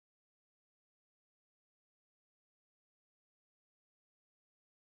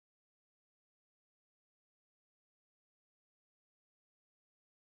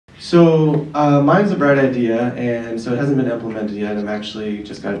Mine's a bright idea, and so it hasn't been implemented yet. I've actually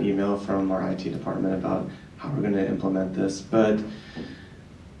just got an email from our IT department about how we're going to implement this. But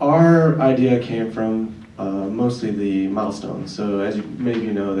our idea came from mostly the milestones. So as many of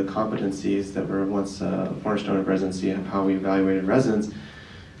you know, the competencies that were once a cornerstone of residency and how we evaluated residents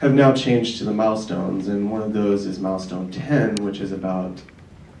have now changed to the milestones. And one of those is milestone 10, which is about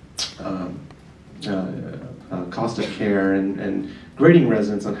cost of care and grading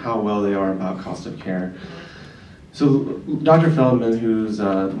residents on how well they are about cost of care. So Dr. Feldman, who's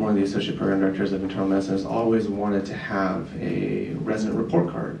one of the associate program directors of internal medicine, has always wanted to have a resident report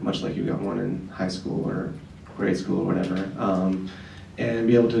card, much like you got one in high school or grade school or whatever, and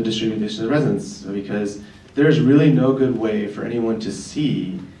be able to distribute this to the residents, because there's really no good way for anyone to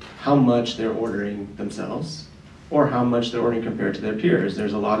see how much they're ordering themselves or how much they're ordering compared to their peers.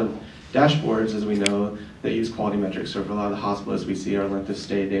 There's a lot of dashboards, as we know, that use quality metrics. So for a lot of the hospitalists, we see our length of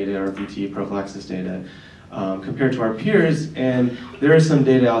stay data, our VT prophylaxis data, compared to our peers, and there is some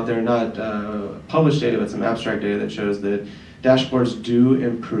data out there, not published data, but some abstract data that shows that dashboards do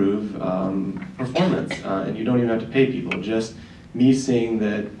improve performance, and you don't even have to pay people. Just me seeing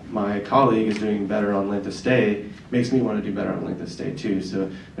that my colleague is doing better on length of stay makes me want to do better on length of stay too, so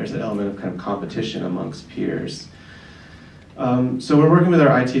there's an element of kind of competition amongst peers. So we're working with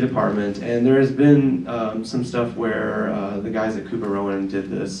our IT department, and there has been some stuff where the guys at Cooper Rowan did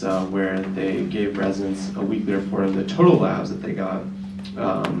this, where they gave residents a weekly report of the total labs that they got.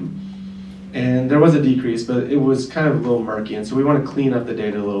 And there was a decrease, but it was kind of a little murky, and so we want to clean up the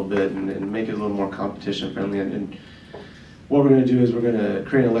data a little bit and make it a little more competition friendly. And what we're going to do is we're going to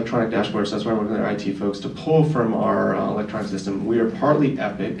create an electronic dashboard, so that's why we're working with our IT folks to pull from our electronic system. We are partly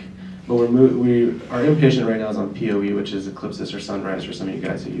Epic, but our inpatient right now is on POE, which is Eclipsis or Sunrise for some of you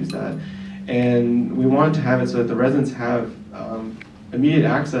guys who use that. And we want to have it so that the residents have immediate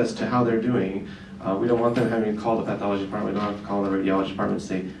access to how they're doing. We don't want them having to call the pathology department. We don't have to call the radiology department to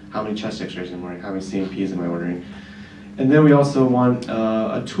say, how many chest x-rays am I ordering, how many CMPs am I ordering. And then we also want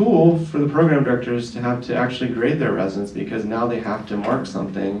a tool for the program directors to have to actually grade their residents, because now they have to mark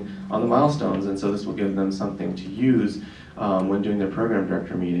something on the milestones, and so this will give them something to use when doing their program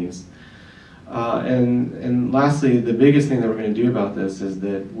director meetings. And lastly, the biggest thing that we're going to do about this is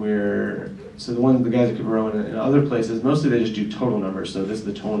that the guys at Cooper Rowan and other places, mostly they just do total numbers, so this is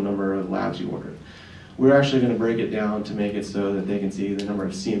the total number of labs you ordered. We're actually going to break it down to make it so that they can see the number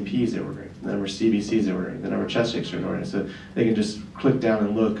of CMPs they're ordering, the number of CBCs they're ordering, the number of chest x-rays they're ordering, so they can just click down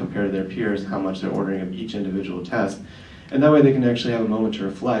and look compared to their peers how much they're ordering of each individual test. And that way they can actually have a moment to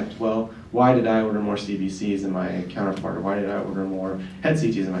reflect, well, why did I order more CBCs than my counterpart, or why did I order more head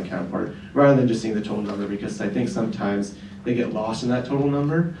CTs than my counterpart, rather than just seeing the total number, because I think sometimes they get lost in that total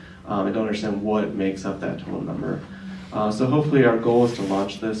number and don't understand what makes up that total number. So hopefully our goal is to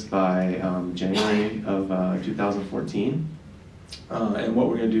launch this by January of 2014. And what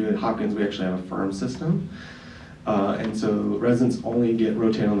we're going to do at Hopkins, we actually have a firm system. And so residents only get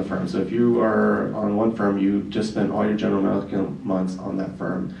rotated on the firm. So if you are on one firm, you just spend all your general medical months on that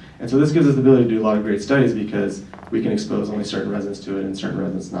firm. And so this gives us the ability to do a lot of great studies, because we can expose only certain residents to it and certain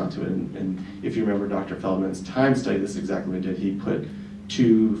residents not to it. And if you remember Dr. Feldman's time study, this is exactly what he did. He put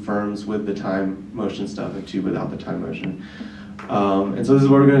 2 firms with the time motion stuff and 2 without the time motion. And so this is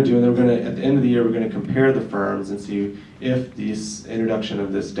what we're going to do, and then we're going to, at the end of the year, we're going to compare the firms and see if this introduction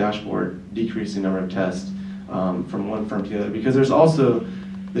of this dashboard decreased the number of tests from one firm to the other, because there's also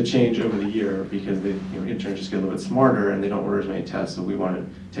the change over the year, because the interns just get a little bit smarter and they don't order as many tests, so we want to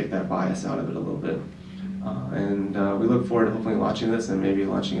take that bias out of it a little bit. And we look forward to hopefully launching this and maybe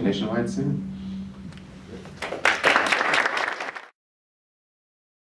launching it nationwide soon.